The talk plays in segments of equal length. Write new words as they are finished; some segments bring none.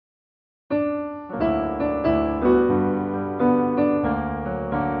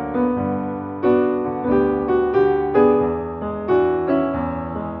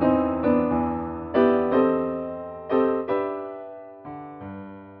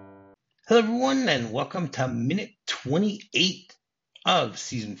Hello, everyone, and welcome to minute 28 of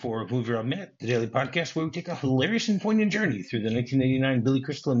season 4 of MovieRob Minute, the daily podcast where we take a hilarious and poignant journey through the 1989 Billy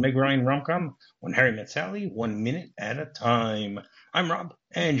Crystal and Meg Ryan rom-com When Harry Met Sally, 1 minute at a time. I'm Rob,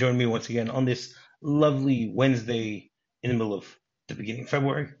 and join me once again on this lovely Wednesday in the middle of the beginning of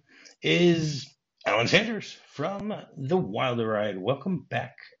February is Alan Sanders from The Wilder Ride. Welcome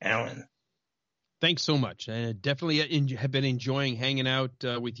back, Alan. Thanks so much. I definitely have been enjoying hanging out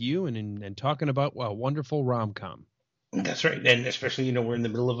with you and talking about a wonderful rom-com. That's right, and especially we're in the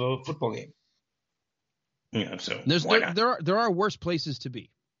middle of a football game. So there are worse places to be.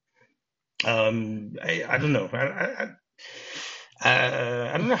 I don't know.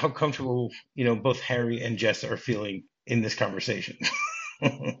 I don't know how comfortable both Harry and Jess are feeling in this conversation.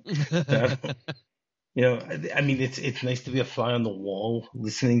 I mean, it's nice to be a fly on the wall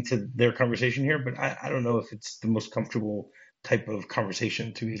listening to their conversation here, but I don't know if it's the most comfortable type of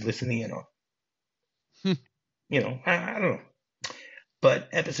conversation to be listening in on. I don't know. But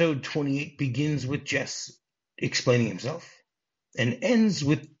episode 28 begins with Jess explaining himself and ends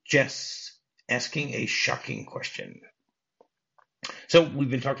with Jess asking a shocking question. So we've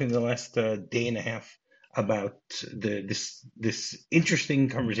been talking the last day and a half about this interesting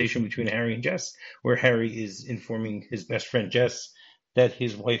conversation between Harry and Jess, where Harry is informing his best friend Jess that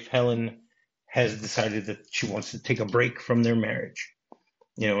his wife Helen has decided that she wants to take a break from their marriage.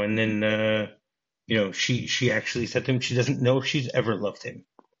 And then she actually said to him she doesn't know if she's ever loved him.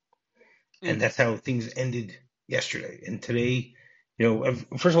 And that's how things ended yesterday. And today,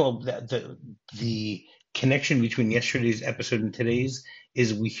 first of all, the connection between yesterday's episode and today's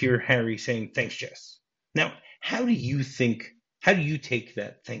is we hear Harry saying, "Thanks, Jess." Now, how do you take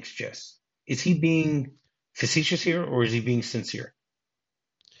that, "Thanks, Jess"? Is he being facetious here or is he being sincere?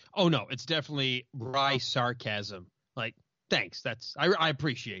 Oh, no, it's definitely wry sarcasm. Like, thanks. I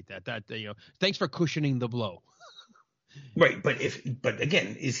appreciate that. Thanks for cushioning the blow. Right. But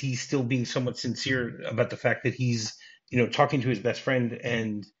again, is he still being somewhat sincere about the fact that he's, talking to his best friend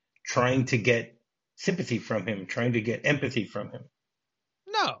and trying to get sympathy from him, trying to get empathy from him?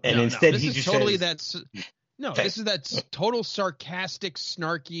 Instead, this he is just totally says, this is that total sarcastic,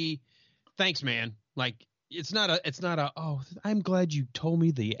 snarky. Thanks, man. Like it's not a. Oh, I'm glad you told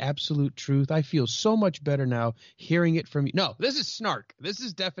me the absolute truth. I feel so much better now hearing it from you. No, this is snark. This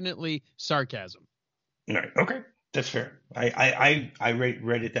is definitely sarcasm. All right. Okay. That's fair. I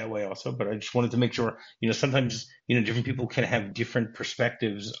read it that way also, but I just wanted to make sure, sometimes, different people can have different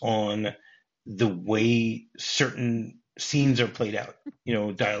perspectives on the way certain scenes are played out,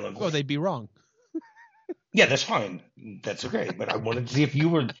 dialogue. Oh, they'd be wrong. Yeah, that's fine. That's okay. But I wanted to see if you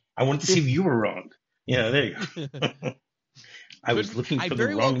were wrong. There you go. I was looking for the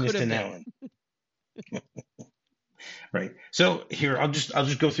wrongness in Alan. Right. So here, I'll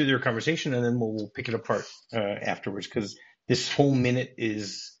just go through their conversation and then we'll pick it apart afterwards, because this whole minute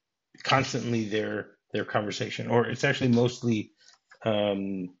is constantly their conversation, or it's actually mostly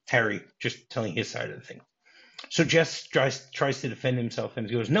Harry just telling his side of the thing. So Jess tries to defend himself and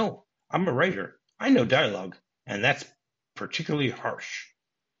he goes, "No, I'm a writer. I know dialogue, and that's particularly harsh."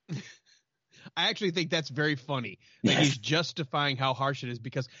 I actually think that's very funny. Like he's justifying how harsh it is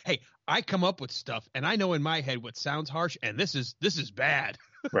because, hey, I come up with stuff and I know in my head what sounds harsh, and this is bad.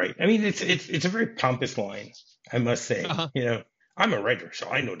 Right. I mean, it's a very pompous line, I must say. I'm a writer, so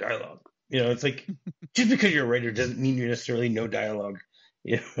I know dialogue. It's like just because you're a writer doesn't mean you necessarily know dialogue.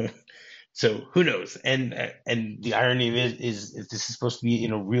 So who knows? And the irony of it is if this is supposed to be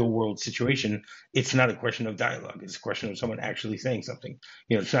in a real world situation, it's not a question of dialogue. It's a question of someone actually saying something.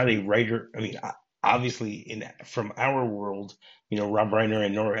 It's not a writer. I mean, obviously from our world, Rob Reiner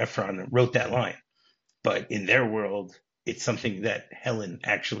and Nora Ephron wrote that line, but in their world, it's something that Helen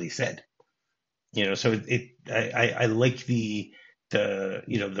actually said. So I like the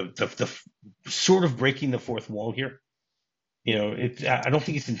sort of breaking the fourth wall here. I don't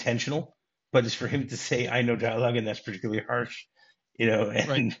think it's intentional, but it's for him to say, "I know dialogue," and that's particularly harsh, and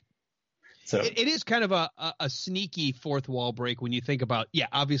right. So it is kind of a sneaky fourth wall break when you think about,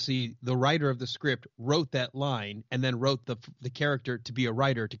 obviously the writer of the script wrote that line and then wrote the character to be a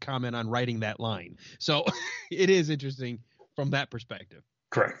writer to comment on writing that line. So it is interesting from that perspective.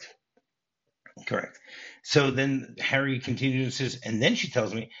 Correct. So then Harry continues and says, and then she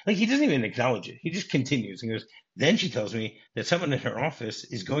tells me, like he doesn't even acknowledge it. He just continues. He goes, then she tells me that someone in her office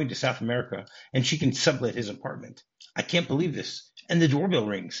is going to South America and she can sublet his apartment. I can't believe this. And the doorbell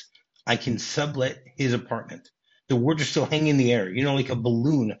rings. I can sublet his apartment. The words are still hanging in the air, like a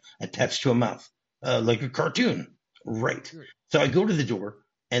balloon attached to a mouth, like a cartoon. Right. So I go to the door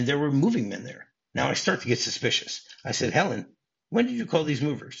and there were moving men there. Now I start to get suspicious. I said, "Helen, when did you call these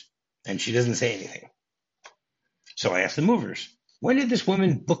movers?" and she doesn't say anything. So I asked the movers, when did this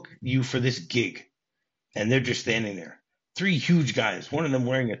woman book you for this gig? And they're just standing there. Three huge guys, one of them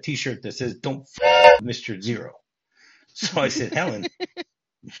wearing a t-shirt that says, don't f Mr. Zero. So I said, Helen,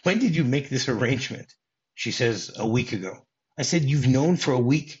 when did you make this arrangement? She says, a week ago. I said, you've known for a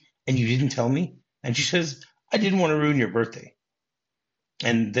week and you didn't tell me? And she says, I didn't want to ruin your birthday.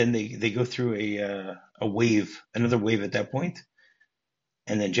 And then they go through a wave, another wave at that point.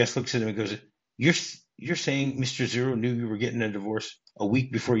 And then Jess looks at him and goes, you're saying Mr. Zero knew you were getting a divorce a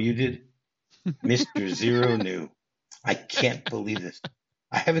week before you did? Mr. Zero knew. I can't believe this.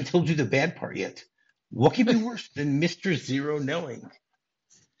 I haven't told you the bad part yet. What could be worse than Mr. Zero knowing?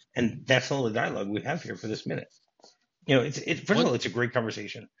 And that's all the dialogue we have here for this minute. First of all, it's a great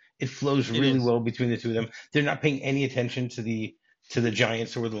conversation. It flows really well between the two of them. They're not paying any attention to the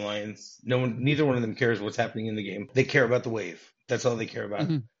Giants or the Lions. Neither one of them cares what's happening in the game. They care about the wave. That's all they care about.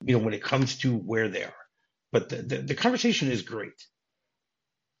 When it comes to where they are. But the conversation is great.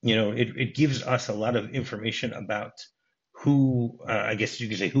 It gives us a lot of information about who, I guess you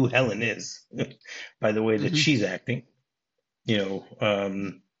could say, who Helen is by the way that she's acting.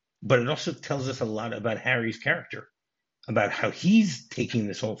 But it also tells us a lot about Harry's character, about how he's taking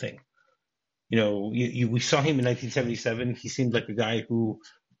this whole thing. We saw him in 1977. He seemed like a guy who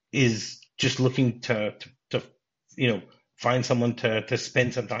is just looking to find someone to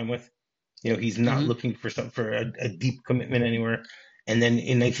spend some time with. He's not looking for a deep commitment anywhere. And then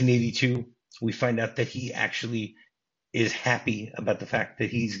in 1982, we find out that he actually is happy about the fact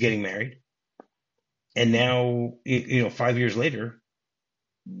that he's getting married. And now, 5 years later,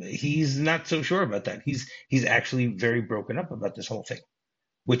 he's not so sure about that. He's actually very broken up about this whole thing,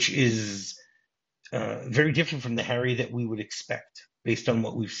 which is very different from the Harry that we would expect based on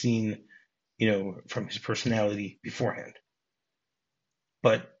what we've seen, from his personality beforehand.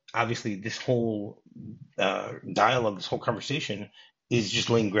 But obviously, this whole dialogue, this whole conversation is just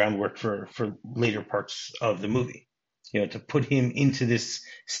laying groundwork for later parts of the movie, to put him into this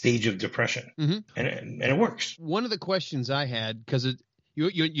stage of depression. And it works. One of the questions I had, because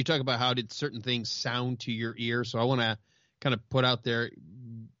you talk about how did certain things sound to your ear, so I want to kind of put out there,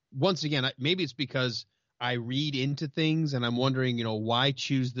 once again, maybe it's because I read into things and I'm wondering, why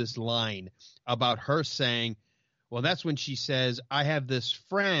choose this line about her saying, well, that's when she says, I have this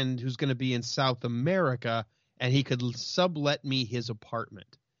friend who's going to be in South America and he could sublet me his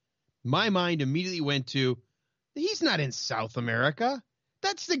apartment. My mind immediately went to, he's not in South America.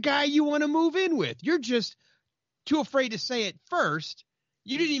 That's the guy you want to move in with. You're just too afraid to say it first.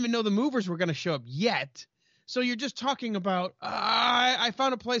 You didn't even know the movers were going to show up yet. So you're just talking about, I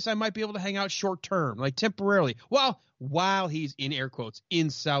found a place I might be able to hang out short term, like temporarily. Well, while he's in air quotes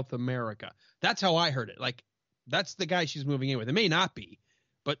in South America. That's how I heard it. Like, that's the guy she's moving in with. It may not be,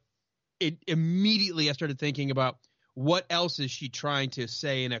 but it immediately I started thinking about what else is she trying to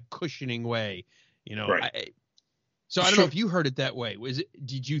say in a cushioning way, Right. So I don't know if you heard it that way.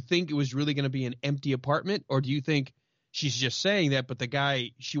 Did you think it was really going to be an empty apartment, or do you think she's just saying that, but the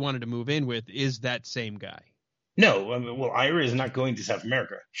guy she wanted to move in with is that same guy? No, Ira is not going to South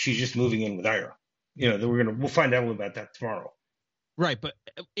America. She's just moving in with Ira. We'll find out about that tomorrow. Right, but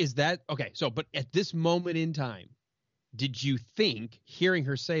is that okay? So, but at this moment in time, did you think, hearing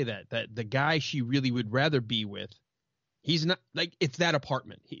her say that the guy she really would rather be with, he's not, like, it's that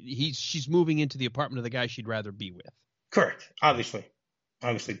apartment. She's moving into the apartment of the guy she'd rather be with. Correct, obviously,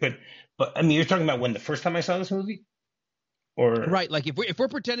 but I mean, you're talking about when the first time I saw this movie, or right? Like if we're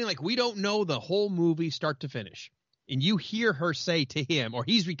pretending like we don't know the whole movie start to finish, and you hear her say to him, or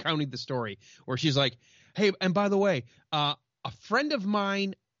he's recounting the story, where she's like, "Hey, and by the way, a friend of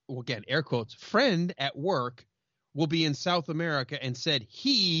mine, well, again, air quotes, friend at work will be in South America and said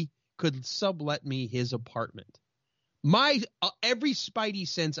he could sublet me his apartment." My every spidey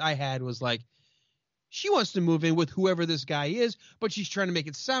sense I had was like, she wants to move in with whoever this guy is, but she's trying to make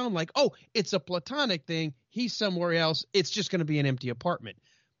it sound like, oh, it's a platonic thing. He's somewhere else. It's just going to be an empty apartment.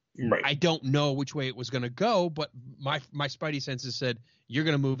 Right. I don't know which way it was going to go, but my spidey senses said, you're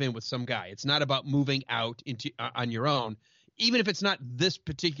going to move in with some guy. It's not about moving out into on your own. Even if it's not this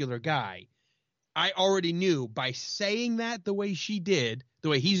particular guy, I already knew by saying that the way she did, the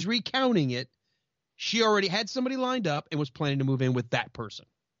way he's recounting it, she already had somebody lined up and was planning to move in with that person.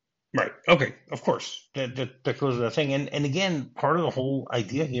 Right. Okay. Of course. That goes to the thing. And again, part of the whole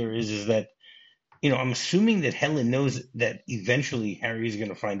idea here is that, I'm assuming that Helen knows that eventually Harry is going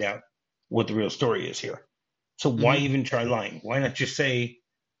to find out what the real story is here. So why even try lying? Why not just say,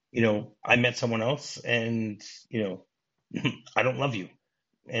 I met someone else and, I don't love you.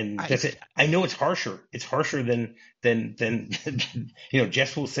 And I that's it. I know it's harsher. It's harsher than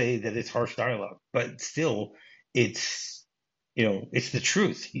Jess will say that it's harsh dialogue, but still, it's it's the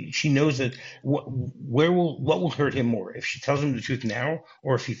truth. She knows that what will hurt him more, if she tells him the truth now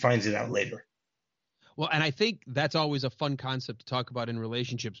or if he finds it out later. Well, and I think that's always a fun concept to talk about in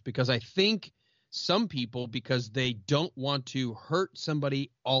relationships, because I think some people, because they don't want to hurt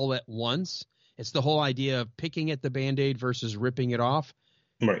somebody all at once, it's the whole idea of picking at the Band-Aid versus ripping it off.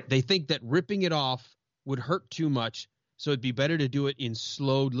 Right. They think that ripping it off would hurt too much, so it'd be better to do it in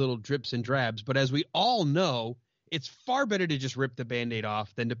slow little drips and drabs. But as we all know, it's far better to just rip the Band-Aid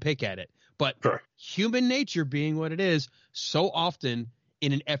off than to pick at it. But Correct. human nature being what it is, so often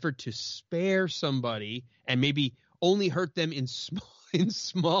in an effort to spare somebody and maybe only hurt them in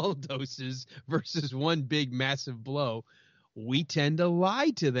small doses versus one big massive blow, we tend to lie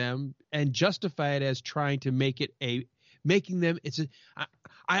to them and justify it as trying to making them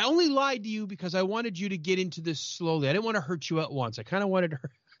I only lied to you because I wanted you to get into this slowly. I didn't want to hurt you at once. I wanted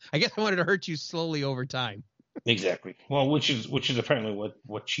to hurt you slowly over time. Exactly. Well, which is apparently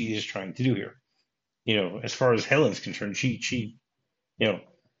what she is trying to do here. As far as Helen's concerned, she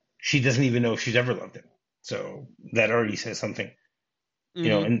she doesn't even know if she's ever loved him. So that already says something.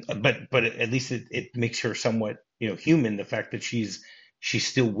 Mm-hmm. And but at least it makes her somewhat human. The fact that she's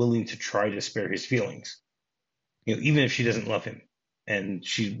still willing to try to spare his feelings. Even if she doesn't love him, and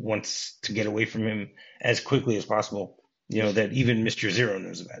she wants to get away from him as quickly as possible. That even Mr. Zero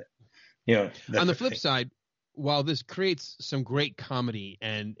knows about it. On the flip side, while this creates some great comedy,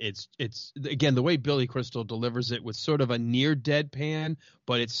 and it's again, the way Billy Crystal delivers it with sort of a near deadpan,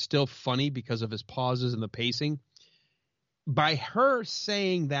 but it's still funny because of his pauses and the pacing. By her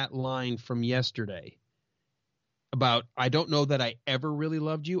saying that line from yesterday about, I don't know that I ever really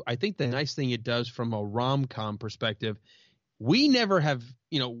loved you, I think the nice thing it does from a rom-com perspective, we never have,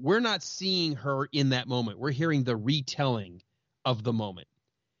 we're not seeing her in that moment. We're hearing the retelling of the moment.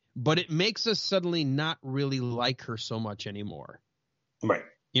 But it makes us suddenly not really like her so much anymore. Right.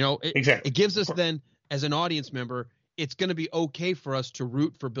 Exactly. It gives us then, as an audience member, it's going to be okay for us to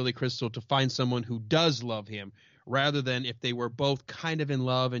root for Billy Crystal to find someone who does love him, rather than if they were both kind of in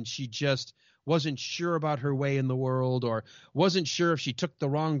love and she just wasn't sure about her way in the world, or wasn't sure if she took the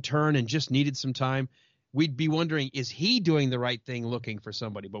wrong turn and just needed some time. We'd be wondering, is he doing the right thing looking for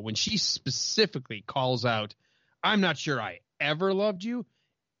somebody? But when she specifically calls out, I'm not sure I ever loved you,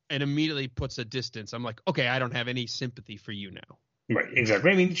 and immediately puts a distance, I'm like, okay, I don't have any sympathy for you now. Right,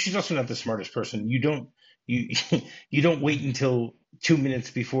 exactly. I mean, she's also not the smartest person. You don't you don't wait until 2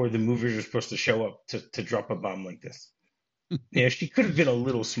 minutes before the movers are supposed to show up to drop a bomb like this. She could have been a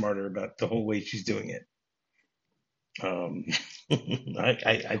little smarter about the whole way she's doing it.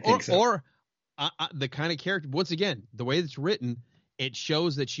 I think so. Or the kind of character, once again, the way it's written, it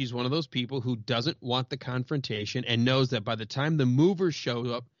shows that she's one of those people who doesn't want the confrontation and knows that by the time the movers show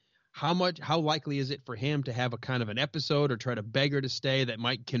up, how likely is it for him to have a kind of an episode or try to beg her to stay that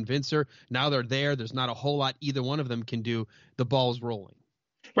might convince her? Now they're there. There's not a whole lot either one of them can do. The ball's rolling.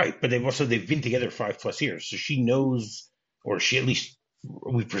 Right, but they've been together 5+ years, so she knows, or she at least,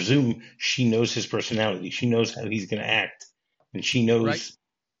 we presume, she knows his personality. She knows how he's going to act, and she knows,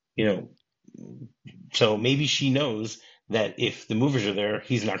 right. So maybe she knows that if the movers are there,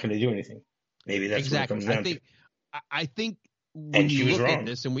 he's not going to do anything. Maybe that's exactly what it comes down to. I think when you look at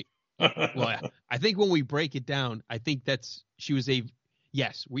this, and I think when we break it down, I think she was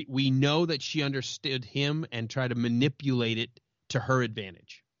yes, we know that she understood him and tried to manipulate it to her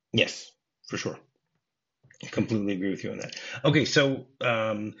advantage. Yes, for sure. I completely agree with you on that. Okay, so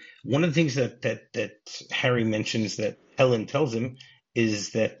one of the things that Harry mentions that Helen tells him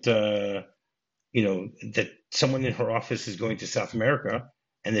is that that someone in her office is going to South America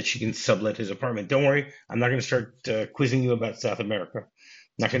and that she can sublet his apartment. Don't worry, I'm not going to start quizzing you about South America.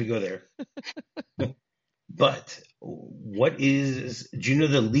 Not going to go there. But do you know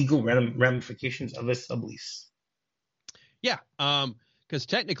the legal ramifications of a sublease? Yeah, because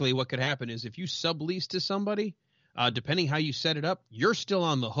technically what could happen is if you sublease to somebody, depending how you set it up, you're still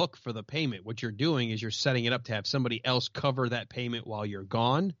on the hook for the payment. What you're doing is you're setting it up to have somebody else cover that payment while you're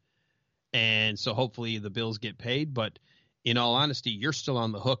gone. And so hopefully the bills get paid. But in all honesty, you're still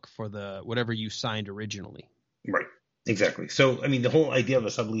on the hook for whatever you signed originally. Right. Exactly. So, I mean, the whole idea of a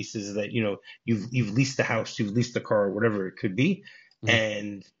sublease is that, you've leased the house, you've leased the car, whatever it could be,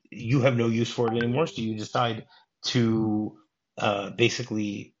 and you have no use for it anymore. So you decide to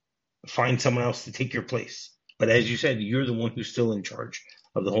basically find someone else to take your place. But as you said, you're the one who's still in charge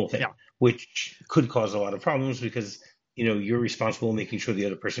of the whole thing, which could cause a lot of problems because, you're responsible making sure the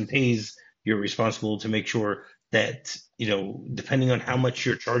other person pays. You're responsible to make sure that, depending on how much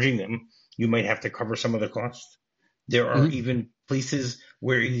you're charging them, you might have to cover some of the cost. There are Mhm. even places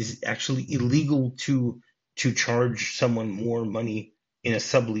where it is actually illegal to charge someone more money in a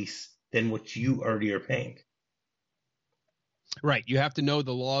sublease than what you already are paying. Right. You have to know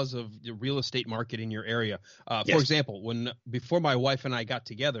the laws of the real estate market in your area. For Yes. example, before my wife and I got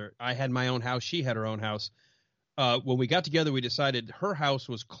together, I had my own house. She had her own house. When we got together, we decided her house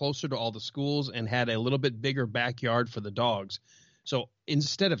was closer to all the schools and had a little bit bigger backyard for the dogs. So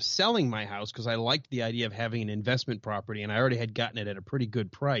instead of selling my house, because I liked the idea of having an investment property and I already had gotten it at a pretty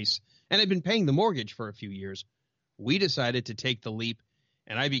good price and had been paying the mortgage for a few years, we decided to take the leap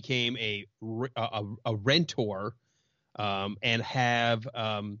and I became a rentor, and have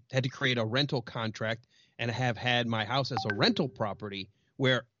had to create a rental contract and have had my house as a rental property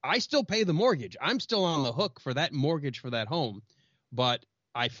where I still pay the mortgage. I'm still on the hook for that mortgage for that home, but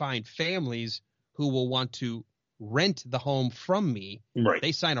I find families who will want to rent the home from me. Right.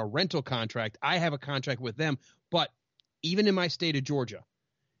 They sign a rental contract. I have a contract with them, but even in my state of Georgia,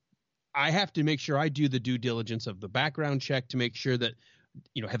 I have to make sure I do the due diligence of the background check to make sure that,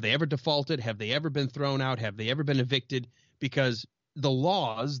 have they ever defaulted? Have they ever been thrown out? Have they ever been evicted? Because the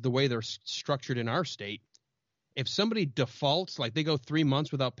laws, the way they're structured in our state, if somebody defaults, like they go 3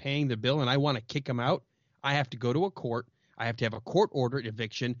 months without paying the bill and I want to kick them out, I have to go to a court. I have to have a court-ordered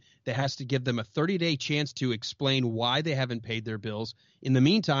eviction that has to give them a 30-day chance to explain why they haven't paid their bills. In the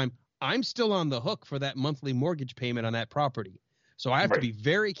meantime, I'm still on the hook for that monthly mortgage payment on that property. So I have to Right. be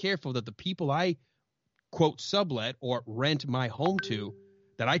very careful that the people I quote sublet or rent my home to,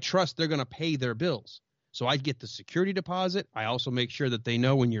 that I trust they're going to pay their bills. So I get the security deposit. I also make sure that they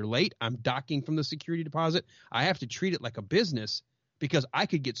know when you're late, I'm docking from the security deposit. I have to treat it like a business because I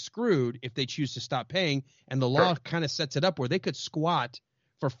could get screwed if they choose to stop paying. And the law Correct. kind of sets it up where they could squat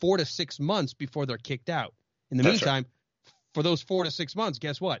for 4 to 6 months before they're kicked out. In the That's right. meantime, for those 4 to 6 months,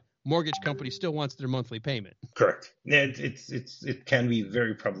 guess what? Mortgage company still wants their monthly payment. Correct. Yeah, it can be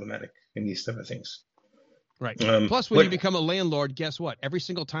very problematic in these type of things. Right. Plus, when you What? become a landlord, guess what? Every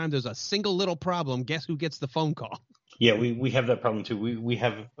single time there's a single little problem, guess who gets the phone call? Yeah, we have that problem too. We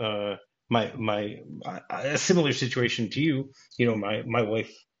have my a similar situation to you. My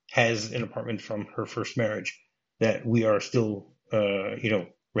wife has an apartment from her first marriage that we are still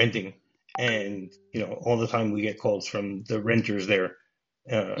renting, and all the time we get calls from the renters there.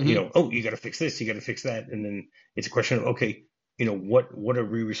 Mm-hmm. Oh, you got to fix this, you got to fix that, and then it's a question of, okay, what are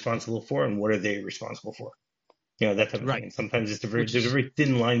we responsible for, and what are they responsible for? That type of thing. Right. And sometimes Which there's a is very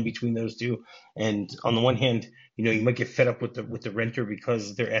thin line between those two. And on the one hand, you might get fed up with the renter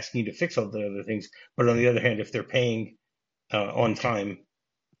because they're asking you to fix all the other things. But on the other hand, if they're paying on time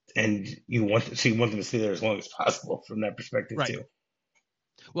and you want them to stay there as long as possible from that perspective right. too.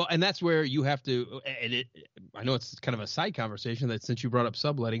 Well, and that's where you have to. I know it's kind of a side conversation that since you brought up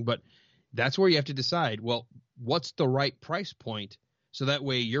subletting, but that's where you have to decide. Well, what's the right price point? So that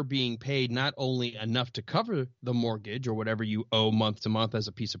way you're being paid not only enough to cover the mortgage or whatever you owe month to month as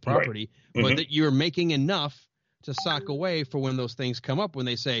a piece of Right. property, but Hmm. that you're making enough to sock away for when those things come up, when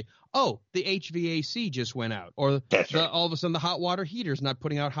they say, oh, the HVAC just went out, or That's right. all of a sudden the hot water heater's not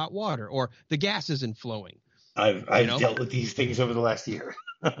putting out hot water, or the gas isn't flowing, you I've know? dealt with these things over the last year.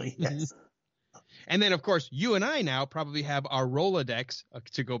 Yes. And then, of course, you and I now probably have our Rolodex,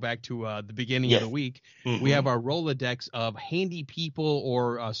 to go back to the beginning of the Yes. week. Hmm. We have our Rolodex of handy people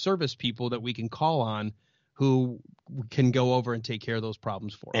or service people that we can call on who can go over and take care of those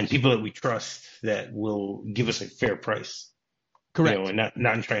problems for And us. people that we trust that will give us a fair price. Correct. And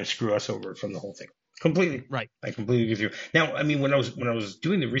not try and screw us over from the whole thing. Completely. Right. I completely agree with you. Now, I mean, when I was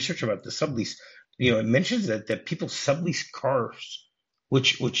doing the research about the sublease, it mentions that people sublease cars,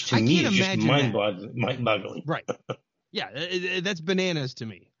 which to I me can't is just imagine that. mind-boggling. Right. Yeah, that's bananas to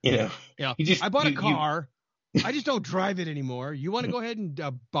me. You I bought a car. I just don't drive it anymore. You want to go ahead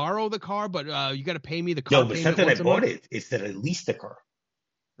and borrow the car, but you got to pay me the car no, but it's payment not that I once a bought month? it. It's that I leased the car.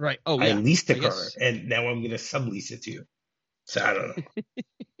 Right. Oh, I yeah. leased the I car, guess. and now I'm going to sublease it to you. So I don't know.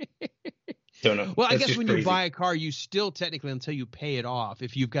 Don't know. Well, I That's guess just when crazy. you buy a car, you still technically, until you pay it off,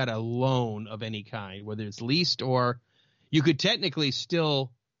 if you've got a loan of any kind, whether it's leased or you could technically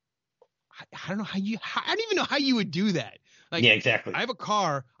still, I don't know I don't even know how you would do that. Like, Yeah, exactly. I have a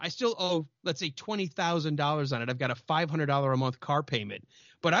car. I still owe, let's say, $20,000 on it. I've got a $500 a month car payment,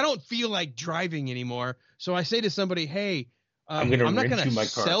 but I don't feel like driving anymore. So I say to somebody, hey, I'm going to I'm not rent going you to my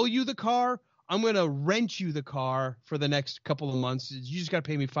car. sell you the car. I'm going to rent you the car for the next couple of months. You just got to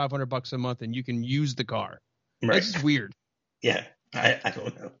pay me $500 a month and you can use the car. Right. That's just weird. Yeah, I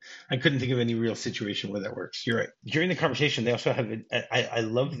don't know. I couldn't think of any real situation where that works. You're right. During the conversation, they also have I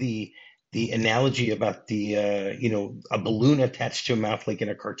love the the analogy about a balloon attached to a mouth like in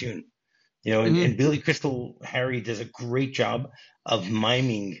a cartoon. Hmm. And Billy Crystal Harry does a great job of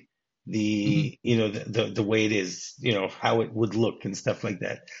miming Hmm. the way it is, how it would look and stuff like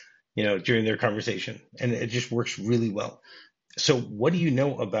that, during their conversation. And it just works really well. So what do you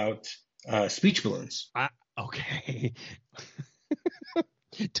know about speech balloons? Okay.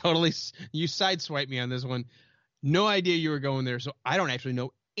 Totally. You sideswiped me on this one. No idea you were going there. So I don't actually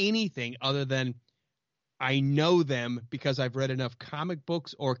know anything other than I know them because I've read enough comic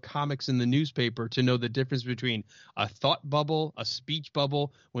books or comics in the newspaper to know the difference between a thought bubble, a speech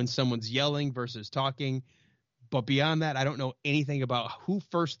bubble, when someone's yelling versus talking. But beyond that, I don't know anything about who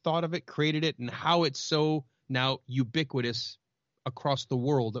first thought of it, created it, and how it's so now ubiquitous across the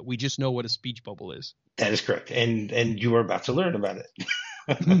world that we just know what a speech bubble is. That is correct. And you are about to learn about it.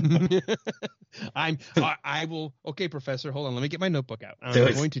 I will. Okay, professor, hold on. Let me get my notebook out. So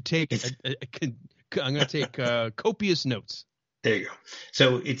I'm going to take it's I'm going to take copious notes. There you go.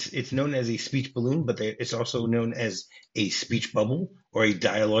 So it's known as a speech balloon, but it's also known as a speech bubble or a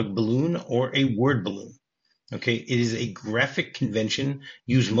dialogue balloon or a word balloon. Okay, it is a graphic convention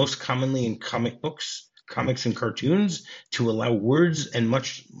used most commonly in comic books, comics and cartoons to allow words and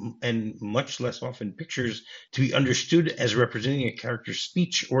much less often pictures to be understood as representing a character's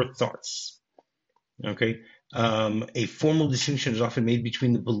speech or thoughts. Okay. A formal distinction is often made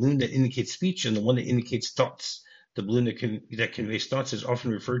between the balloon that indicates speech and the one that indicates thoughts. The balloon that conveys thoughts is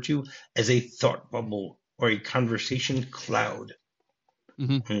often referred to as a thought bubble or a conversation cloud.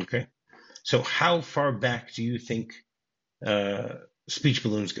 Hmm. Okay. So how far back do you think uh, speech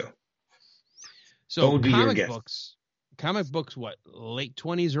balloons go? What So would be your guess? comic books, what, late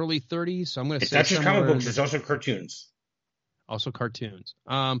 20s, early 30s? So I'm going to It's say not just comic somewhere books; in it's also cartoons. also cartoons.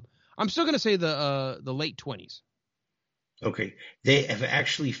 I'm still going to say the late 20s. Okay. They have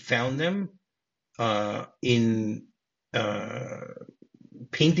actually found them in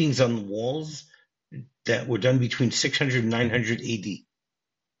paintings on the walls that were done between 600 and 900 AD.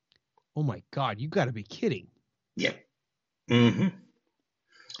 Oh my God, you got to be kidding. Yeah. hmm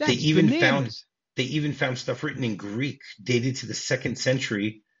They That's even found bananas. they even found stuff written in Greek dated to the second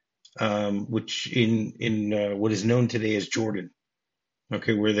century, which in what is known today as Jordan.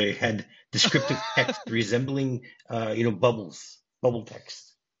 Okay, where they had descriptive text resembling bubble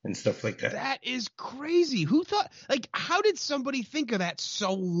text and stuff like that. That is crazy. Who thought, like, how did somebody think of that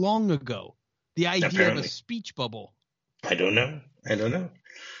so long ago? The idea of a Apparently, speech bubble. I don't know. I don't know.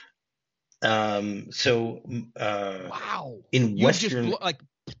 So Wow. in Western,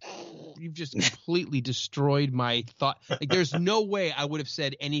 You've just completely destroyed my thought. Like, there's no way I would have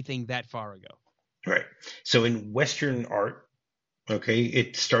said anything that far ago. right? So in Western art, okay,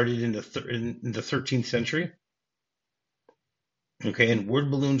 it started in the 13th century. Okay, and word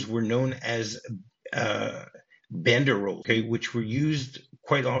balloons were known as uh, banderoles, okay, which were used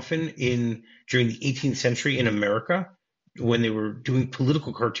quite often in during the 18th century in America when they were doing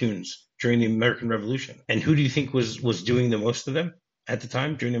political cartoons during the American Revolution. And who do you think was doing the most of them at the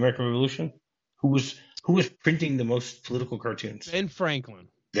time during the American Revolution? Who was printing the most political cartoons? Ben Franklin.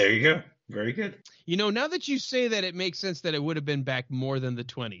 There you go. Very good. Now that you say that, it makes sense that it would have been back more than the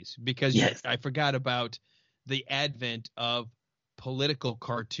 20s because Yes. I forgot about the advent of political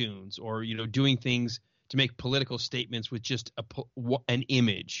cartoons or, doing things to make political statements with just an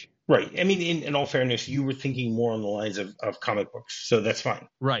image. Right. I mean, in all fairness, you were thinking more on the lines of comic books, so that's fine.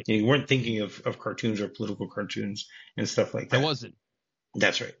 Right. You weren't thinking of cartoons or political cartoons and stuff like I that. wasn't.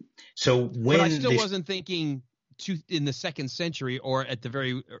 That's right. So But I when still they wasn't thinking in the second century or at the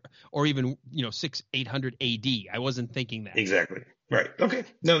very or even 800 AD. I wasn't thinking that. exactly right. Okay.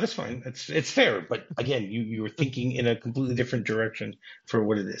 No, that's fine. It's fair. But again, you were thinking in a completely different direction for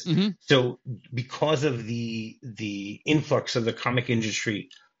what it is. Hmm. So because of the influx of the comic industry,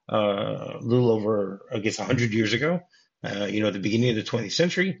 a little over, I guess, 100 years ago, at the beginning of the 20th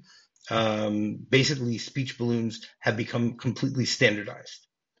century, basically speech balloons have become completely standardized.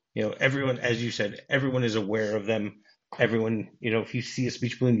 Everyone, as you said, everyone is aware of them. Everyone, if you see a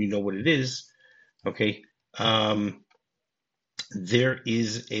speech balloon, you know what it is. Okay. There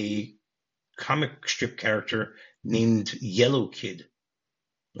is a comic strip character named Yellow Kid.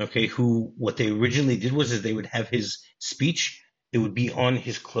 Okay, who what they originally did was is they would have his speech. It would be on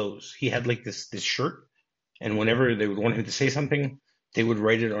his clothes. He had like this shirt, and whenever they would want him to say something, they would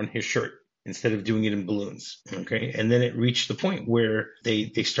write it on his shirt instead of doing it in balloons. Okay, and then it reached the point where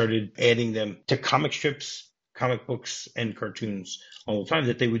they started adding them to comic strips, comic books, and cartoons all the time,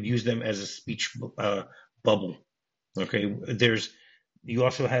 that they would use them as a speech bubble. Okay, you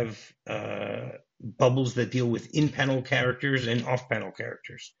also have bubbles that deal with in-panel characters and off-panel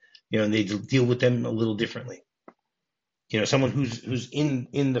characters. and they deal with them a little differently. Someone who's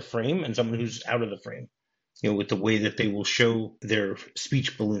in the frame and someone who's out of the frame, with the way that they will show their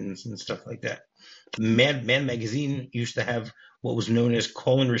speech balloons and stuff like that. Mad Magazine used to have what was known as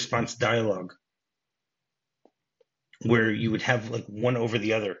call and response dialogue, where you would have like one over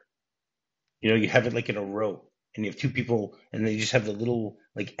the other. You have it like in a row, and you have two people, and they just have the little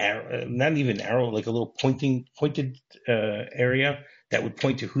like arrow, not even arrow, like a little pointed area that would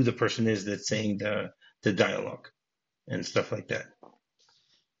point to who the person is that's saying the dialogue and stuff like that.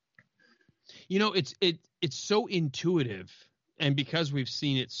 It's so intuitive, and because we've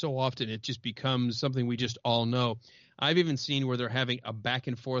seen it so often, it just becomes something we just all know. I've even seen where they're having a back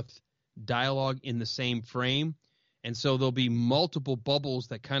and forth dialogue in the same frame, and so there'll be multiple bubbles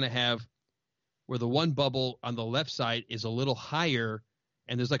that kind of have where the one bubble on the left side is a little higher,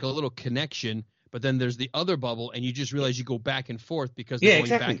 and there's like a little connection, but then there's the other bubble, and you just realize you go back and forth because they're going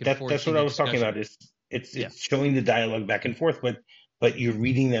exactly. back and forth. That's what I was talking about. It's showing the dialogue back and forth, but you're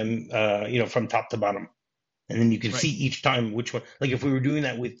reading them, from top to bottom, and then you can see each time which one. Like if we were doing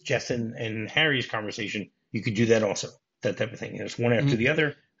that with Jess and Harry's conversation, you could do that also. That type of thing. It's one after the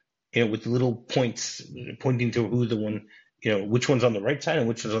other, with little points pointing to who the one. Which one's on the right side and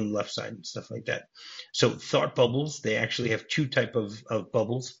which one's on the left side and stuff like that. So thought bubbles, they actually have two type of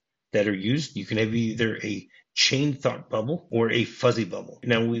bubbles that are used. You can have either a chain thought bubble or a fuzzy bubble.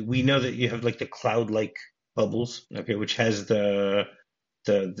 Now we know that you have like the cloud-like bubbles, okay, which has the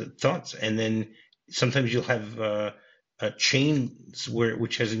thoughts, and then sometimes you'll have chains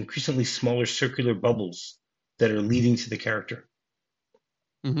which has increasingly smaller circular bubbles that are leading to the character.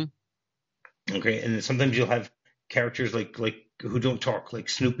 Mm-hmm. Okay, and then sometimes you'll have characters like who don't talk, like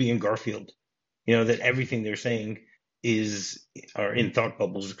Snoopy and Garfield, that everything they're saying are in thought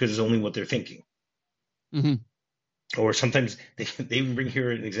bubbles because it's only what they're thinking. Mm-hmm. Or sometimes they even bring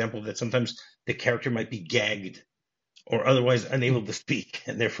here an example that sometimes the character might be gagged or otherwise unable to speak,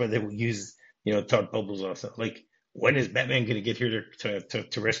 and therefore they will use thought bubbles also. Like, when is Batman going to get here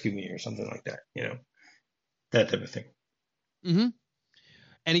to rescue me or something like that? That type of thing. Mm-hmm.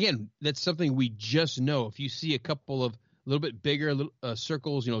 And again, that's something we just know. If you see a couple of a little bit bigger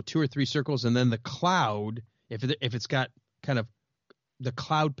circles, 2 or 3 circles, and then the cloud, if it's got kind of the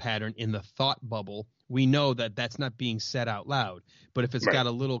cloud pattern in the thought bubble, we know that that's not being said out loud. But if it's got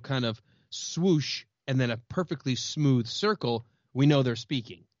a little kind of swoosh and then a perfectly smooth circle, we know they're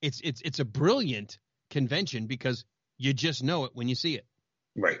speaking. It's a brilliant convention because you just know it when you see it.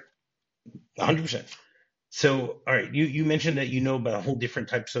 Right. 100%. So, all right, you mentioned that about whole different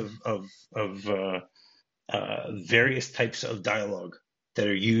types of various types of dialogue that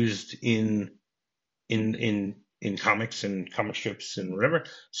are used in comics and comic strips and whatever.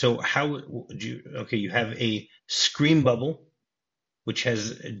 So how do you have a scream bubble, which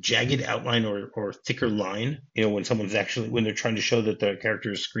has a jagged outline or thicker line, when they're trying to show that the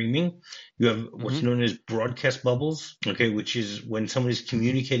character is screaming. You have what's known as broadcast bubbles, okay, which is when someone is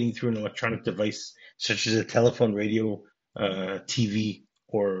communicating through an electronic device, such as a telephone, radio, TV,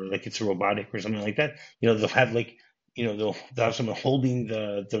 or like it's a robotic or something like that. They'll have they'll have someone holding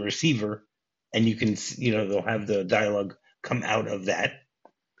the receiver, and you can, they'll have the dialogue come out of that.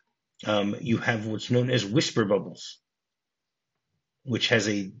 You have what's known as whisper bubbles, which has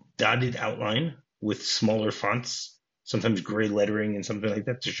a dotted outline with smaller fonts, sometimes gray lettering and something like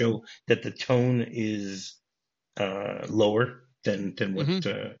that, to show that the tone is lower than what.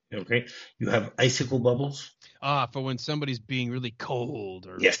 Okay, you have icicle bubbles. For when somebody's being really cold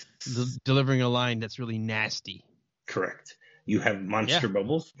or delivering a line that's really nasty. Correct. You have monster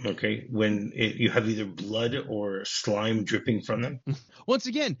bubbles. Okay, when you have either blood or slime dripping from them. Once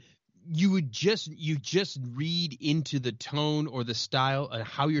again, you just read into the tone or the style and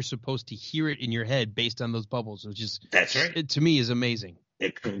how you're supposed to hear it in your head based on those bubbles, which is, that's right. It, to me, is amazing.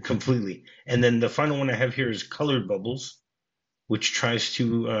 Completely. And then the final one I have here is colored bubbles, which tries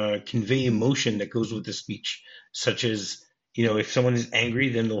to convey emotion that goes with the speech, such as, if someone is angry,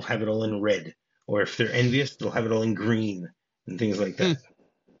 then they'll have it all in red, or if they're envious, they'll have it all in green and things like that.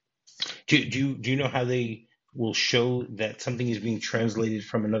 Do you know how they will show that something is being translated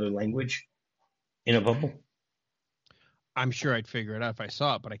from another language in a bubble? I'm sure I'd figure it out if I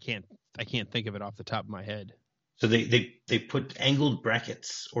saw it, but I can't think of it off the top of my head. So they put angled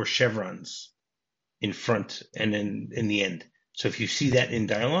brackets or chevrons in front and then in the end. So if you see that in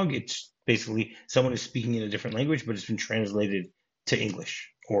dialogue, it's basically someone is speaking in a different language, but it's been translated to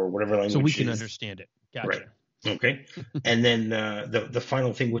English or whatever language. So we can understand it. Gotcha. Right. Okay. And then the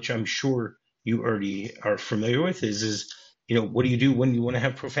final thing, which I'm sure you already are familiar with, is what do you do when you want to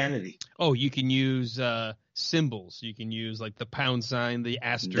have profanity? Oh, you can use symbols. You can use like the pound sign, the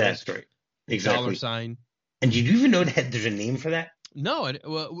That's asterisk, right. dollar Exactly. sign. And did you even know that there's a name for that? No,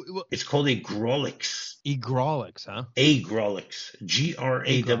 It's called a Grolix. Egrolix, huh? A Grolix.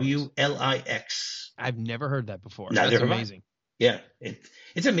 Egrolix. Grawlix. I've never heard that before. Neither That's have I. amazing. Yeah,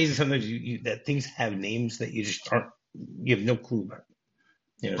 it's amazing sometimes that things have names that you just aren't, you have no clue about,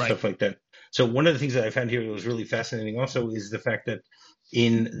 Right. stuff like that. So one of the things that I found here that was really fascinating also is the fact that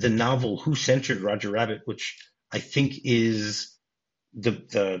in the novel Who Censored Roger Rabbit, which I think is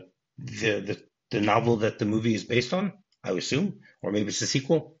the novel that the movie is based on, I would assume, or maybe it's a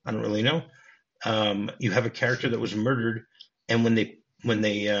sequel. I don't really know. You have a character that was murdered, and when they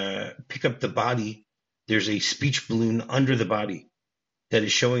pick up the body, there's a speech balloon under the body that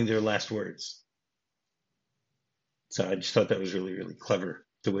is showing their last words. So I just thought that was really, really clever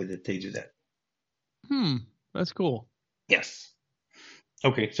the way that they do that. That's cool. Yes.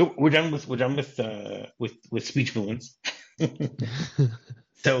 Okay, so we're done with speech balloons.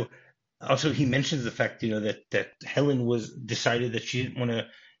 So also he mentions the fact, that Helen was decided that she didn't want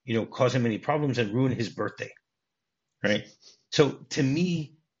to, cause him any problems and ruin his birthday, right? So to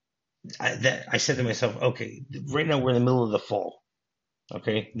me, I said to myself, okay, right now we're in the middle of the fall.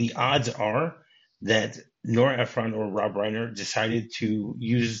 Okay, the odds are that Nora Ephron or Rob Reiner decided to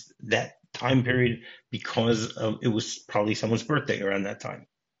use that time period because it was probably someone's birthday around that time.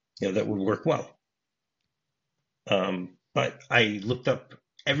 That would work well. But I looked up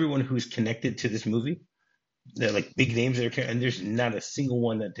everyone who's connected to this movie. They're like big names that are, and there's not a single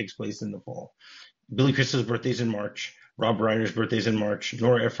one that takes place in the fall. Billy Crystal's birthday's in March. Rob Reiner's birthday's in March.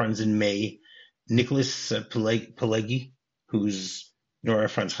 Nora Ephron's in May. Nicholas Pileggi, who's Nora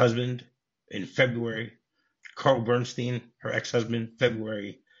Ephron's husband, in February. Carl Bernstein, her ex-husband,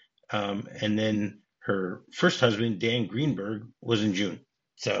 February. And then her first husband, Dan Greenberg, was in June.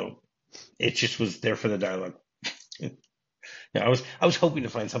 So it just was there for the dialogue. I was hoping to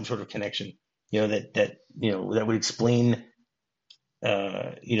find some sort of connection, that would explain,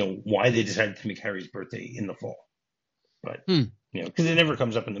 why they decided to make Harry's birthday in the fall. But because it never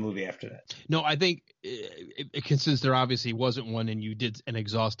comes up in the movie after that. No, I think since there obviously wasn't one and you did an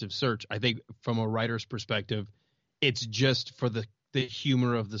exhaustive search, I think from a writer's perspective, it's just for the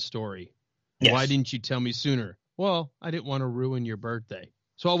humor of the story. Yes. Why didn't you tell me sooner? Well, I didn't want to ruin your birthday.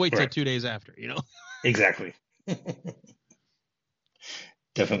 So I'll wait till 2 days after, Exactly.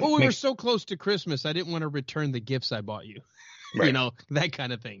 Definitely. Well, we were so close to Christmas, I didn't want to return the gifts I bought you. Right. That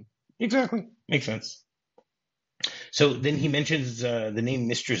kind of thing. Exactly. Makes sense. So then he mentions the name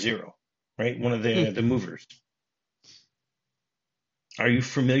Mr. Zero, right? One of the movers. Are you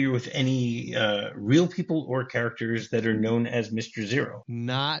familiar with any real people or characters that are known as Mr. Zero?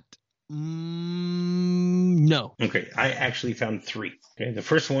 No. Okay, I actually found 3. Okay, the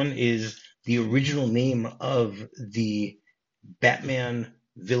first one is the original name of the Batman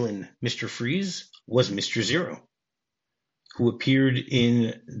villain, Mr. Freeze, was Mr. Zero, who appeared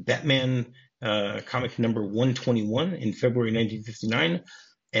in Batman comic number 121 in February 1959,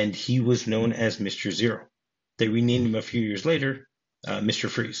 and he was known as Mr. Zero. They renamed him a few years later, Mr.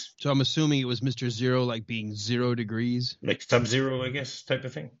 Freeze. So I'm assuming it was Mr. Zero, like being 0 degrees? Like Sub-Zero, I guess, type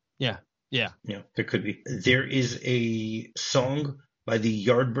of thing. Yeah. Yeah, there could be. There is a song by the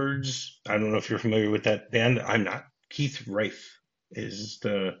Yardbirds. I don't know if you're familiar with that band. I'm not. Keith Rife was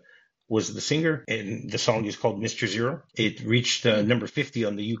the singer, and the song is called Mr. Zero. It reached number 50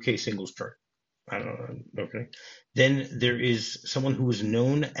 on the UK singles chart. I don't know. Okay. Then there is someone who was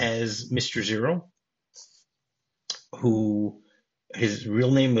known as Mr. Zero, who his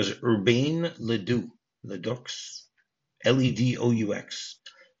real name was Urbain Ledoux, Ledaux,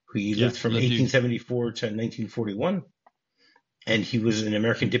 who lived from 1874 to 1941, and he was an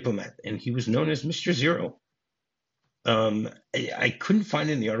American diplomat, and he was known as Mr. Zero. I couldn't find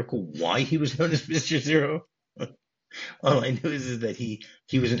in the article why he was known as Mr. Zero. All I know is that he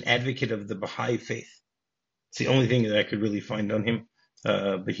was an advocate of the Baha'i faith. It's the only thing that I could really find on him.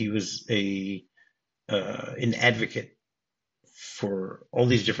 But he was an advocate for all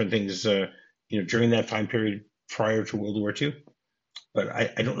these different things, during that time period prior to World War II. But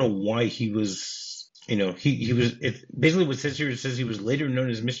I don't know why he was, he was, basically what it says here, it says he was later known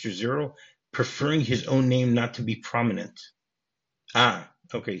as Mr. Zero, preferring his own name not to be prominent.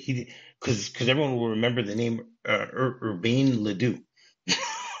 Okay. Because everyone will remember the name Urbain Ledoux.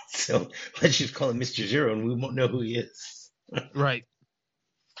 So let's just call him Mr. Zero and we won't know who he is. Right.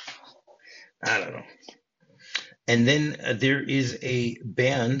 I don't know. And then there is a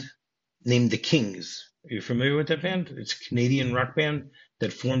band named The Kings. Are you familiar with that band? It's a Canadian rock band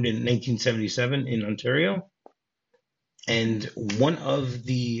that formed in 1977 in Ontario. And one of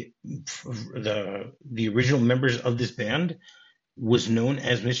the original members of this band was known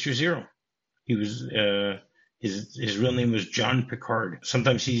as Mr. Zero. He was his real name was John Picard.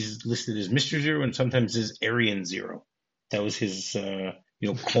 Sometimes he's listed as Mr. Zero, and sometimes as Aryan Zero. That was his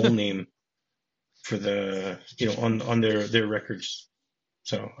call name for the on their records.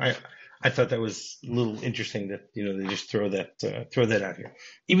 So I thought that was a little interesting that they just throw that out here,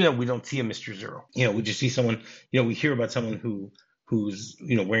 even though we don't see a Mr. Zero. We just see someone. We hear about someone who's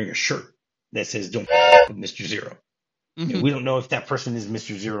wearing a shirt that says "Don't with Mr. Zero." Mm-hmm. We don't know if that person is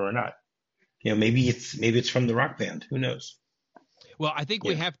Mr. Zero or not. Maybe it's from the rock band. Who knows? Well, I think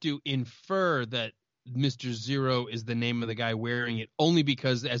we have to infer that Mr. Zero is the name of the guy wearing it, only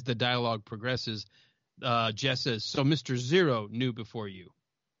because as the dialogue progresses, Jess says, "So Mr. Zero knew before you."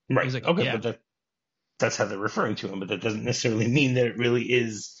 Right. He's like, okay, yeah. but that's how they're referring to him. But that doesn't necessarily mean that it really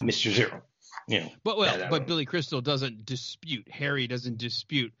is Mr. Zero. But Billy Crystal doesn't dispute. Harry doesn't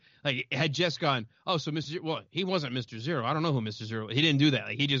dispute. Like, had Jess gone, "Oh, so Mr. Zero, well, he wasn't Mr. Zero. I don't know who Mr. Zero." He didn't do that.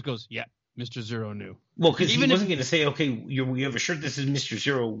 Like, he just goes, "Yeah, Mr. Zero knew." Well, because he wasn't going to say, "Okay, you have a shirt that says Mr.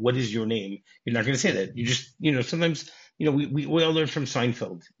 Zero. What is your name?" You're not going to say that. You just, sometimes, we all learn from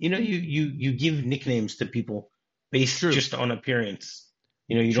Seinfeld. You give nicknames to people based just on appearance.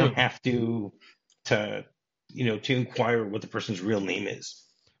 You don't have to inquire what the person's real name is.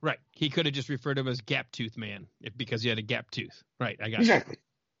 Right. He could have just referred to him as Gap Tooth Man because he had a gap tooth. Right. I got Exactly.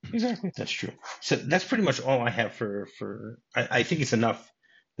 Exactly. That's true. So that's pretty much all I have for I think it's enough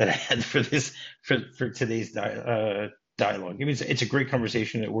that I had for this for today's dialogue. I mean, it's a great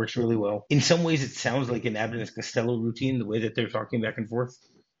conversation. It works really well. In some ways, it sounds like an Abbott and Costello routine, the way that they're talking back and forth.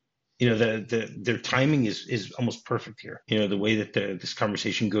 Their timing is almost perfect here. The way that this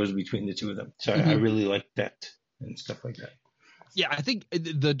conversation goes between the two of them. So I really like that and stuff like that. Yeah, I think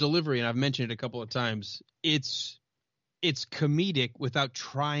the delivery, and I've mentioned it a couple of times, it's comedic without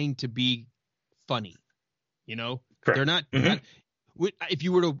trying to be funny. Correct. They're not. If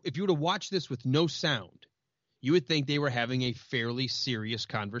you were to watch this with no sound, you would think they were having a fairly serious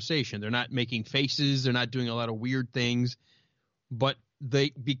conversation. They're not making faces. They're not doing a lot of weird things, but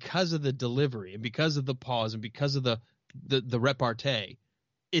because of the delivery and because of the pause and because of the repartee,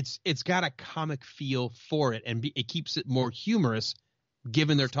 it's got a comic feel for it, and it keeps it more humorous,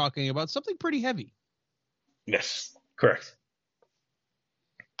 given they're talking about something pretty heavy. Yes, correct.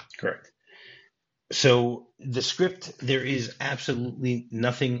 So the script, there is absolutely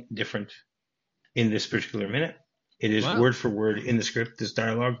nothing different in this particular minute. It is word for word in the script. This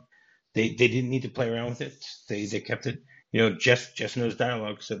dialogue, they didn't need to play around with it. They kept it. Jess knows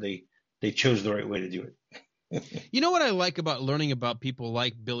dialogue, so they chose the right way to do it. You know what I like about learning about people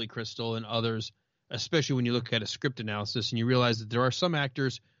like Billy Crystal and others, especially when you look at a script analysis and you realize that there are some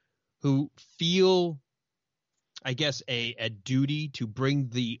actors who feel, I guess, a duty to bring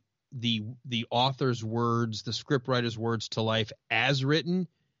the author's words, the script writer's words to life as written.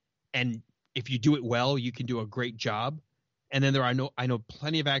 And if you do it well, you can do a great job. And then I know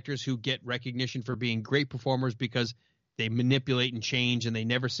plenty of actors who get recognition for being great performers because they manipulate and change and they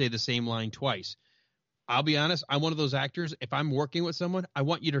never say the same line twice. I'll be honest, I'm one of those actors. If I'm working with someone, I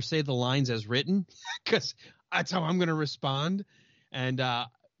want you to say the lines as written because that's how I'm going to respond. And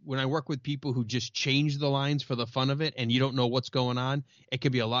when I work with people who just change the lines for the fun of it and you don't know what's going on, it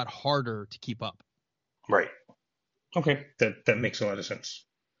can be a lot harder to keep up. Right. Okay. That makes a lot of sense.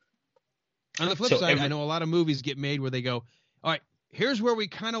 On the flip side, I know a lot of movies get made where they go, all right, here's where we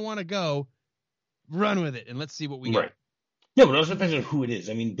kind of want to go. Run with it and let's see what we got. No, but it also depends on who it is.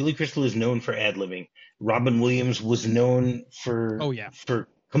 I mean, Billy Crystal is known for ad-libbing. Robin Williams was known for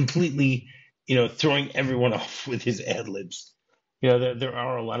completely, throwing everyone off with his ad-libs. There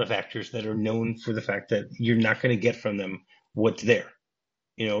are a lot of actors that are known for the fact that you're not going to get from them what's there,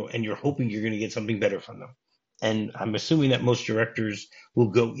 and you're hoping you're going to get something better from them. And I'm assuming that most directors will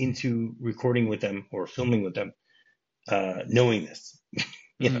go into recording with them or filming with them, knowing this,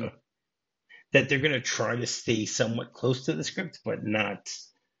 that they're going to try to stay somewhat close to the script, but not,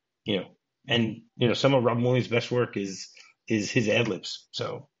 and some of Robin Williams' best work is his ad libs.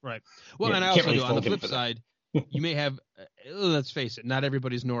 So right. Well, and I also know on the flip side, you may have, let's face it, not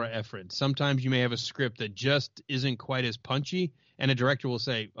everybody's Nora Ephron. Sometimes you may have a script that just isn't quite as punchy, and a director will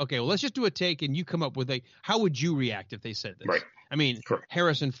say, okay, well, let's just do a take, and you come up with how would you react if they said this? Right. I mean,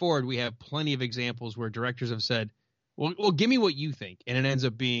 Harrison Ford, we have plenty of examples where directors have said, well, give me what you think, and it ends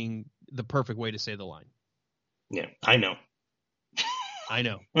up being the perfect way to say the line. Yeah, I know. I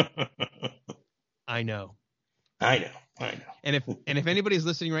know. I know. I know. And if anybody's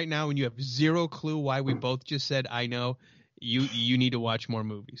listening right now and you have zero clue why we both just said I know, you need to watch more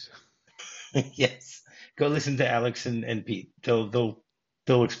movies. Yes. Go listen to Alex and Pete. They'll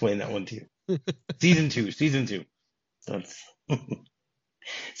explain that one to you. Season two. That's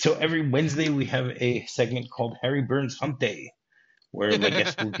so every Wednesday we have a segment called Harry Burns Hump Day, where my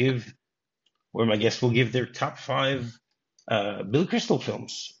guests will give their top five Billy Crystal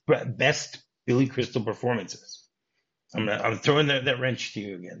films, best Billy Crystal performances. I'm throwing that wrench to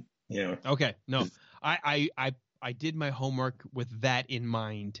you again. You know. Okay, no, I did my homework with that in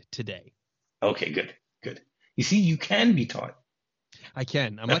mind today. Okay, good, good. You see, you can be taught. I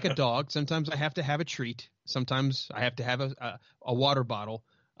can. I'm like a dog. Sometimes I have to have a treat. Sometimes I have to have a water bottle.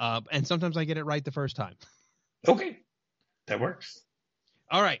 And sometimes I get it right the first time. Okay, that works.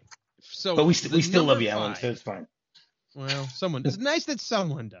 All right. So, but we still love you, five, Alan. So it's fine. Well, it's nice that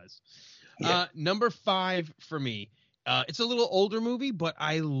someone does. Yeah. Number 5 for me. It's a little older movie, but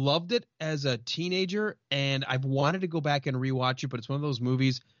I loved it as a teenager, and I've wanted to go back and rewatch it. But it's one of those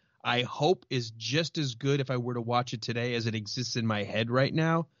movies I hope is just as good if I were to watch it today as it exists in my head right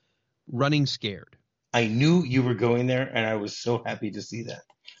now. Running Scared. I knew you were going there, and I was so happy to see that.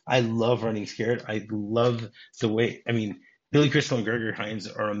 I love Running Scared. I love the way. I mean, Billy Crystal and Gregory Hines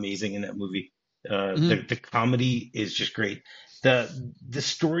are amazing in that movie. The comedy is just great. The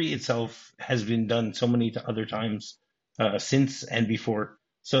story itself has been done so many other times since and before.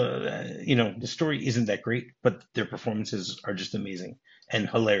 So the story isn't that great, but their performances are just amazing and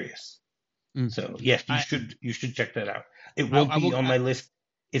hilarious. So yes, you should check that out. It won't be on my list.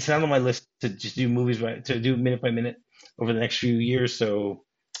 It's not on my list to just do to do minute by minute over the next few years. So,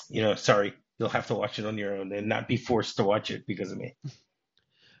 sorry, you'll have to watch it on your own and not be forced to watch it because of me.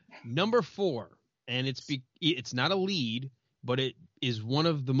 Number 4, and it's not a lead, but it is one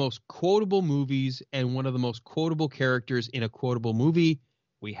of the most quotable movies and one of the most quotable characters in a quotable movie.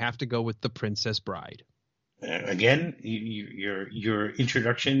 We have to go with The Princess Bride. Again, your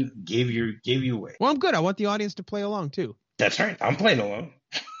introduction gave you away. Well, I'm good. I want the audience to play along too. That's right. I'm playing along.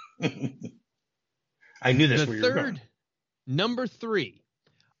 I knew that's where you were going. Number 3,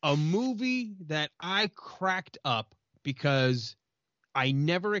 a movie that I cracked up because I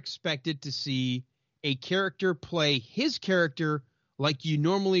never expected to see a character play his character like you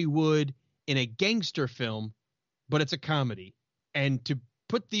normally would in a gangster film, but it's a comedy. And to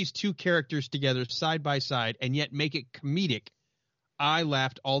put these two characters together side by side and yet make it comedic, I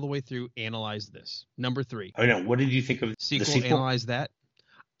laughed all the way through. Analyze This. Number 3. I know. What did you think of the sequel? Analyze That.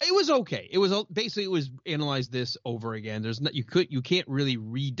 It was okay. It was Analyze This over again. You can't really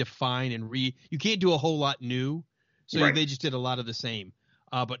redefine and you can't do a whole lot new. So They just did a lot of the same.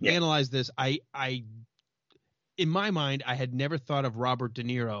 But Analyze This. I in my mind, I had never thought of Robert De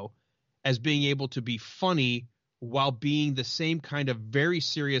Niro as being able to be funny while being the same kind of very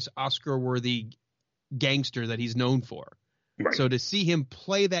serious Oscar-worthy gangster that he's known for. Right. So to see him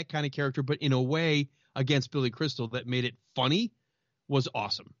play that kind of character, but in a way against Billy Crystal that made it funny, was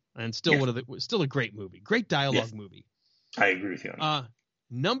awesome. And still still a great movie. Great dialogue movie. I agree with you.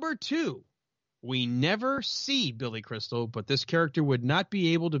 Number 2, we never see Billy Crystal, but this character would not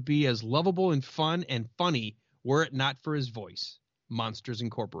be able to be as lovable and fun and funny were it not for his voice. Monsters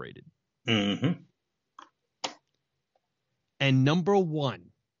Incorporated. Mm-hmm. And number 1,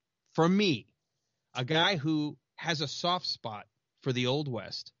 for me, a guy who has a soft spot for the Old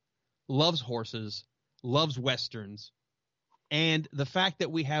West, loves horses, loves Westerns, and the fact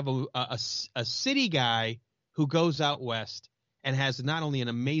that we have a city guy who goes out west and has not only an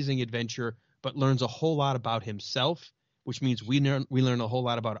amazing adventure, but learns a whole lot about himself, which means we learn a whole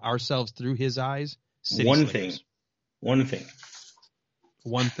lot about ourselves through his eyes. One thing.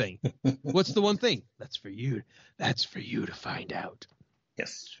 What's the one thing? That's for you to find out.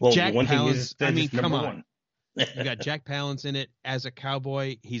 Yes. Well, Jack the one Palance, thing is come on. one. You got Jack Palance in it as a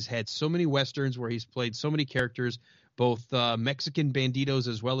cowboy. He's had so many Westerns where he's played so many characters, both Mexican banditos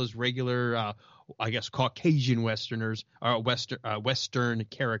as well as regular, Caucasian Westerners or Western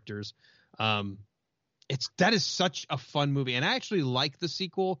characters. That is such a fun movie, and I actually like the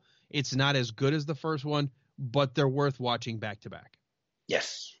sequel. It's not as good as the first one, but they're worth watching back to back.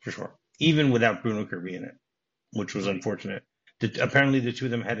 Yes, for sure. Even without Bruno Kirby in it, which was unfortunate. Apparently, the two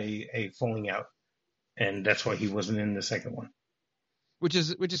of them had a falling out, and that's why he wasn't in the second one. Which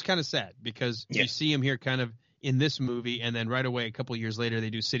is kind of sad because you see him here kind of in this movie, and then right away a couple of years later they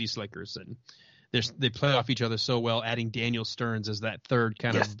do City Slickers, and they play off each other so well, adding Daniel Stearns as that third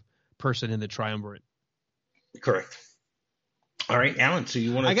kind of person in the triumvirate. Correct. All right, Alan. So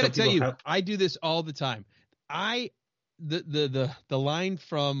you want to? I got to tell you, I do this all the time. The line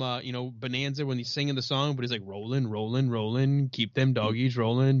from Bonanza when he's singing the song, but he's like rolling, rolling, rolling, keep them doggies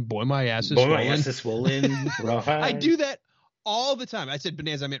rolling, boy my ass is swollen. My ass is swollen. I do that all the time. I said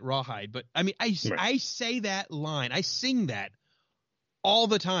bonanza, I meant rawhide, but I mean, I say that line, I sing that all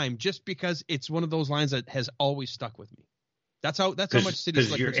the time just because it's one of those lines that has always stuck with me. That's how much City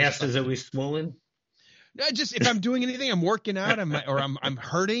Slickers. Because your ass is always swollen. Just if I'm doing anything, I'm working out, I'm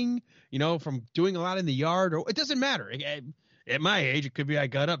hurting, from doing a lot in the yard, or it doesn't matter. At my age, it could be I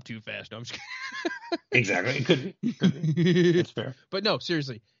got up too fast. No, I'm just kidding. Exactly, it could be. That's fair. But no,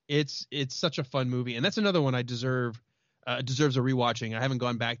 seriously, it's such a fun movie, and that's another one I deserves a rewatching. I haven't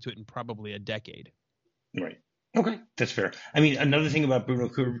gone back to it in probably a decade. Right. Okay, that's fair. I mean, another thing about Bruno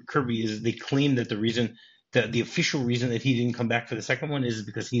Kirby is they claim that the official reason that he didn't come back for the second one is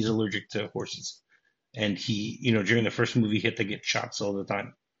because he's allergic to horses. And he, during the first movie, he had to get shots all the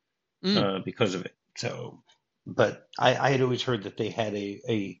time because of it. So, but I had always heard that they had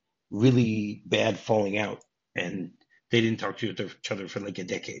a really bad falling out, and they didn't talk to each other for like a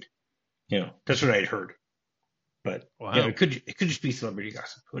decade. That's what I had heard. But wow. It could just be celebrity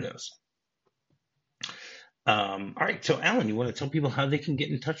gossip. Who knows? All right. So, Alan, you want to tell people how they can get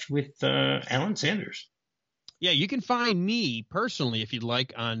in touch with Alan Sanders? Yeah, you can find me personally, if you'd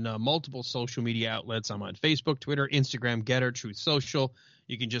like, on multiple social media outlets. I'm on Facebook, Twitter, Instagram, Getter, Truth Social.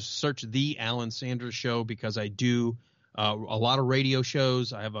 You can just search The Alan Sanders Show because I do a lot of radio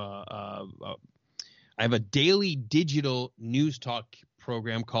shows. I have a daily digital news talk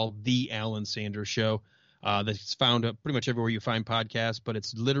program called The Alan Sanders Show that's found pretty much everywhere you find podcasts, but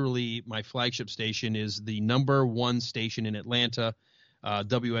it's literally my flagship station is the #1 station in Atlanta.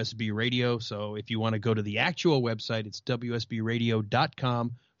 WSB Radio. So if you want to go to the actual website, it's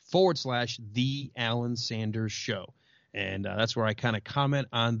WSBradio.com/The Alan Sanders Show. And that's where I kind of comment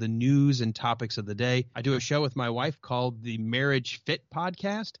on the news and topics of the day. I do a show with my wife called the Marriage Fit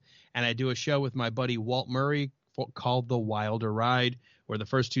Podcast. And I do a show with my buddy Walt Murray called The Wilder Ride, where the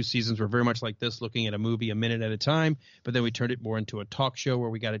first 2 seasons were very much like this, looking at a movie a minute at a time. But then we turned it more into a talk show where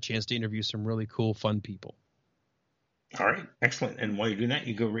we got a chance to interview some really cool, fun people. All right, excellent. And while you're doing that,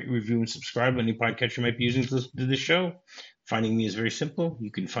 you go rate, review, and subscribe on any podcast you might be using to listen to this show. Finding me is very simple. You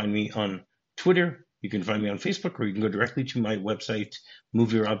can find me on Twitter, you can find me on Facebook, or you can go directly to my website,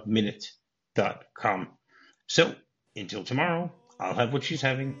 MovieRobMinute.com. So, until tomorrow, I'll have what she's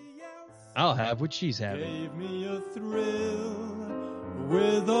having. I'll have what she's having. Gave me a thrill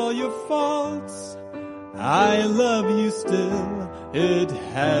with all your faults. I love you still. It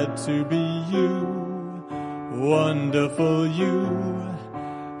had to be you. Wonderful, you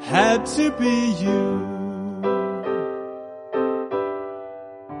had to be you.